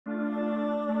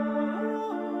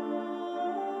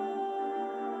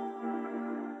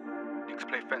Niggas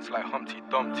play fence like Humpty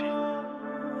Dumpty.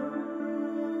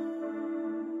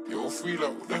 Yo, free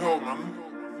like, what the hell, man?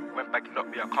 Went back up,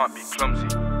 yeah, I can't be clumsy.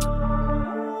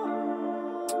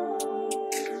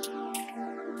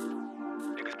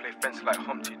 Niggas play fence like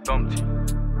Humpty Dumpty.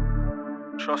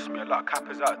 Trust me, a lot of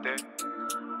cappers out there.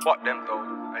 Fuck them though,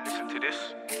 I listen to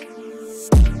this.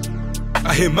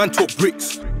 I hear man talk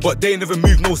bricks, but they never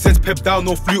move. No sense, pep down,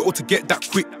 no flute or to get that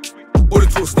quick. All the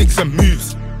talk sticks and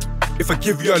moves. If I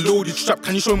give you a loaded strap,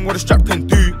 can you show me what a strap can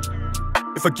do?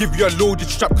 If I give you a loaded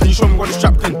strap, can you show me what a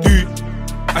strap can do?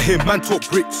 I hear man talk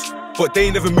bricks, but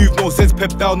they never move. No sense,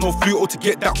 pep down, no flute or to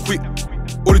get that quick.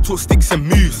 All the talk sticks and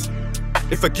moves.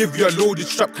 If I give you a loaded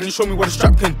strap, can you show me what a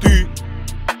strap can do?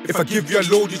 If I give you a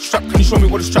loaded strap, can you show me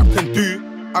what a strap can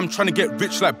do? I'm trying to get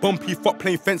rich like Bumpy, fuck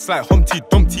playing fence like Humpty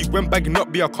Dumpty. When bagging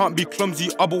up, I can't be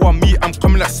clumsy. Other one me, I'm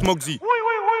coming like Smugsy.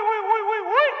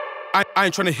 I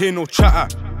ain't trying to hear no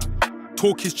chatter.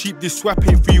 Talk is cheap, this swap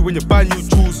ain't free when you buy new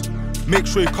jewels. Make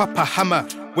sure you cop a hammer.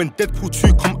 When Deadpool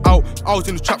 2 come out, I was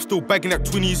in the trap still bagging at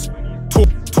 20s.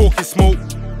 Talk is smoke.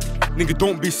 Nigga,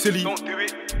 don't be silly. Don't do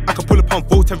it. I can pull up on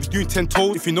vote if you're doing 10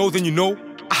 toes. If you know, then you know.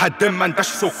 I had them man dash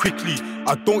so quickly.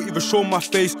 I don't even show my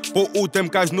face, but all them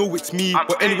guys know it's me.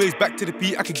 But anyways, back to the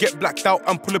beat, I could get blacked out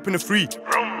and pull up in a free.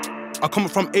 I come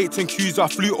up from 8s and Qs, I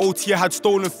flew OT, I had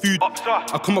stolen food.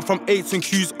 I come up from 8s and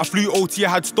Qs, I flew OT, I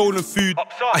had stolen food.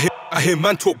 I hear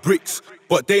man talk bricks,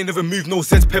 but they never move. No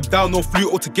sense, pep down, no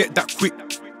flute or to get that quick.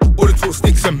 All the talk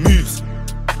sticks and moves.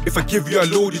 If I give you a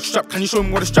loaded strap, can you show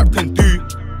me what a strap can do?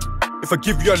 If I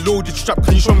give you a loaded strap,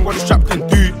 can you show me what a strap can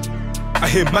do? I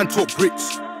hear man talk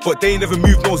bricks, but they never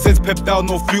move. No sense, pep down,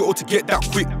 no flute or to get that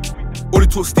quick. All the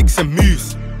talk sticks and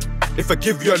moves. If I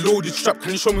give you a loaded strap,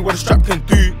 can you show me what a strap can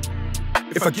do?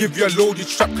 If I give you a loaded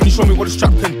strap, can you show me what a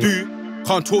strap can do?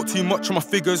 Can't talk too much on my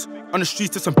figures. On the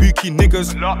streets there's some bookie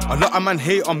niggas. A lot of man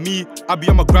hate on me. I be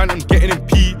on my grind, I'm getting in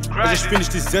P. I just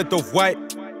finished this Z of white.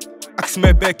 I can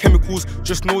smell bare chemicals.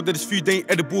 Just know that this food ain't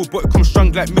edible, but it comes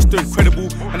strong like Mr. Incredible.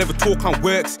 I never talk on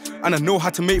works, and I know how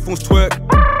to make phones twerk.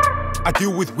 I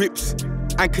deal with whips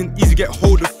and can easily get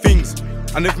hold of things.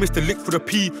 I never missed a lick for the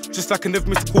P, just like I never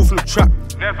missed a call from the trap.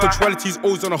 Punctuality is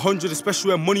always on 100,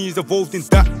 especially when money is involved in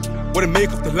that. What I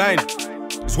make off the line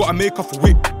is what I make off a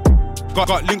whip.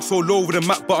 Got links all over the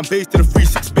map, but I'm based in the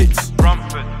 3-6 bits.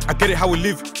 I get it how I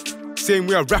live, same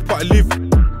way I rap what I live.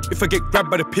 If I get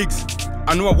grabbed by the pigs,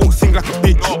 I know I won't sing like a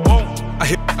bitch.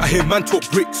 I hear man talk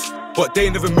bricks, but they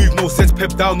never move. No sense,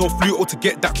 pep down, no flute or to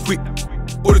get that quick.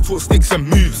 All the talk sticks and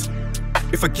moves.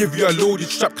 If I give you a loaded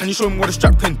strap, can you show me what a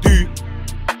strap can do?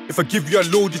 If I give you a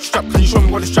loaded strap, can you show me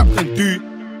what a strap can do?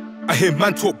 I hear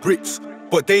man talk bricks,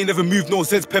 but they never move. No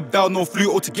sense, pep down, no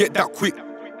flute or to get that quick.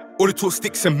 All the talk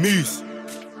sticks and moves.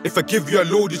 If I give you a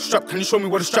loaded strap, can you show me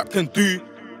what a strap can do?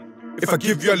 If I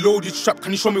give you a loaded strap,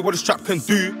 can you show me what a strap can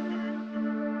do?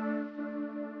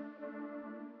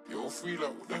 Yo, free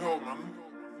like, what the hell, man?